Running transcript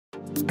Hi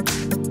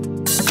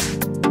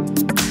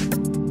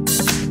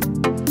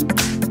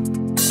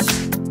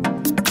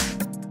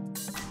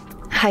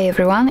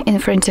everyone, in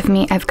front of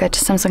me I've got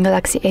Samsung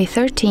Galaxy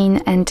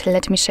A13 and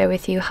let me share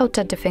with you how to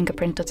add the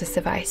fingerprint to this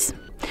device.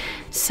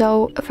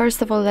 So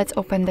first of all, let's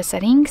open the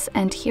settings,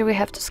 and here we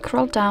have to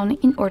scroll down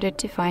in order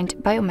to find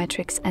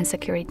biometrics and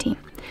security.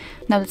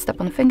 Now let's tap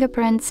on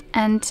fingerprints,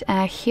 and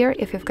here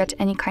if you've got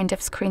any kind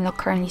of screen lock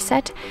currently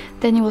set,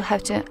 then you will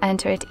have to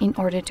enter it in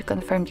order to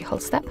confirm the whole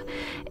step.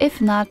 If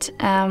not,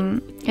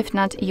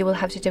 you will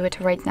have to do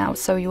it right now.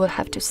 So you will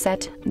have to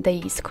set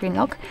the screen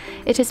lock.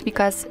 It is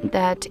because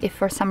that if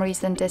for some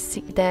reason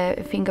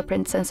the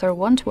fingerprint sensor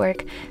won't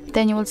work,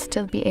 then you will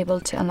still be able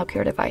to unlock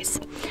your device.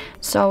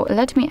 So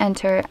let me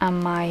enter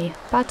my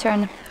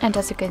pattern, and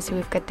as you can see,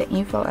 we've got the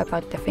info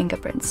about the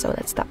fingerprints. So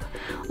let's tap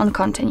on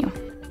continue.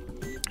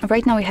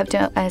 Right now we have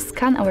to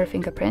scan our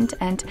fingerprint,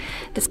 and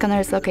the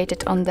scanner is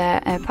located on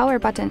the power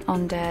button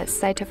on the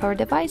side of our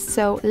device.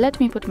 So let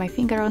me put my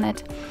finger on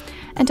it,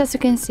 and as you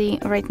can see,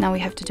 right now we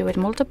have to do it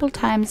multiple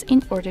times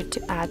in order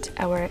to add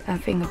our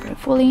fingerprint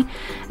fully,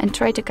 and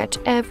try to catch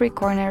every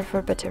corner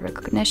for better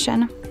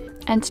recognition,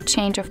 and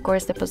change of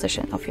course the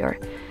position of your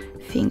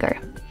finger.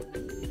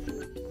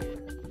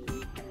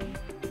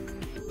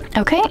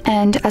 Okay,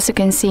 and as you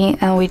can see,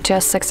 we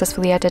just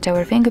successfully added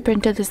our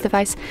fingerprint to this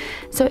device.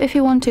 So if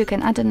you want to, you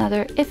can add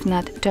another. If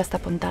not, just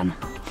tap on done.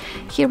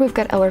 Here we've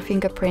got our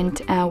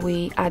fingerprint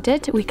we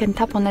added. We can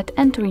tap on it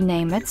and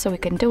rename it, so we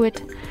can do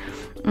it.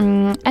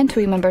 And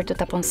remember to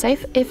tap on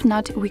save. If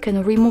not, we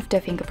can remove the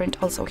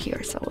fingerprint also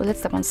here. So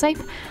let's tap on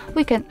save.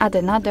 We can add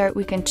another.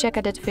 We can check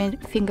added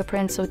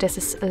fingerprint. So this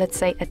is, let's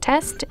say, a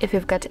test. If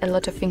you've got a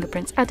lot of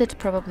fingerprints added,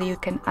 probably you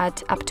can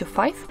add up to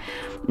 5.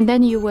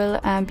 Then you will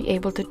be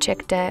able to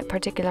check the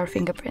particular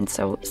fingerprint.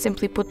 So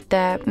simply put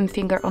the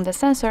finger on the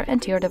sensor,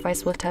 and your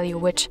device will tell you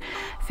which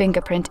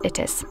fingerprint it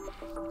is.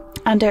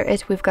 Under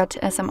it, we've got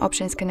some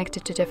options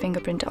connected to the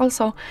fingerprint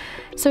also,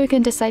 so you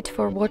can decide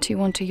for what you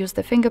want to use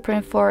the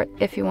fingerprint for,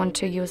 if you want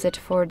to use it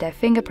for the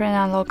fingerprint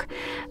unlock,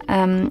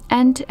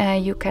 and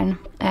you can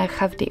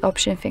have the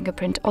option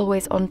fingerprint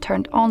always on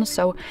turned on,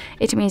 so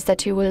it means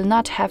that you will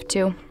not have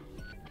to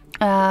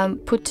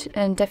put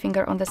the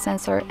finger on the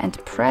sensor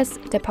and press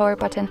the power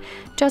button.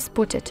 Just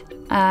put it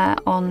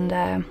on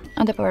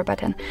the power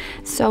button.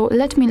 So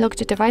let me lock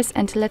the device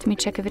and let me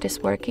check if it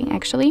is working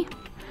actually.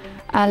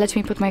 Let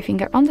me put my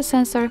finger on the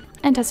sensor,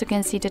 and as you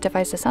can see, the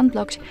device is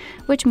unblocked,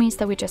 which means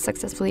that we just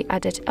successfully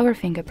added our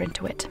fingerprint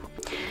to it.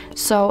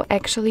 So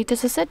actually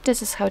this is it.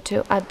 This is how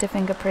to add the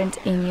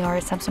fingerprint in your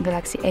Samsung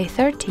Galaxy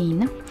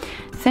A13.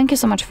 Thank you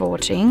so much for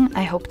watching.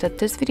 I hope that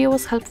this video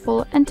was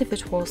helpful, and if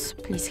it was,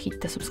 please hit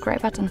the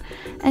subscribe button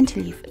and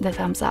leave the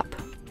thumbs up.